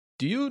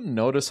Do you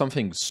notice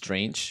something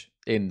strange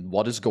in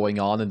what is going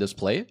on in this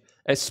play?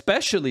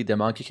 Especially the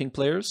Monkey King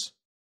players?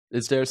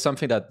 Is there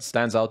something that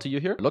stands out to you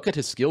here? Look at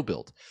his skill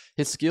build.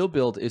 His skill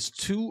build is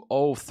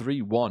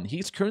 2031.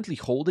 He's currently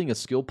holding a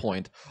skill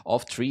point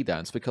of 3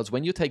 dance because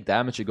when you take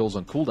damage, it goes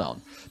on cooldown.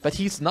 But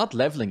he's not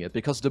leveling it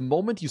because the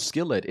moment you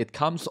skill it, it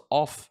comes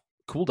off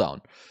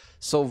cooldown.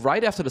 So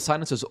right after the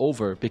silence is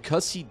over,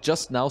 because he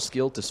just now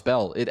skilled the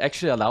spell, it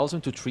actually allows him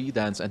to 3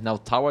 dance and now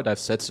tower dive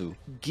Setsu,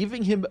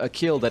 giving him a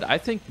kill that I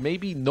think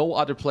maybe no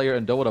other player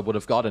in Dota would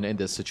have gotten in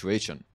this situation.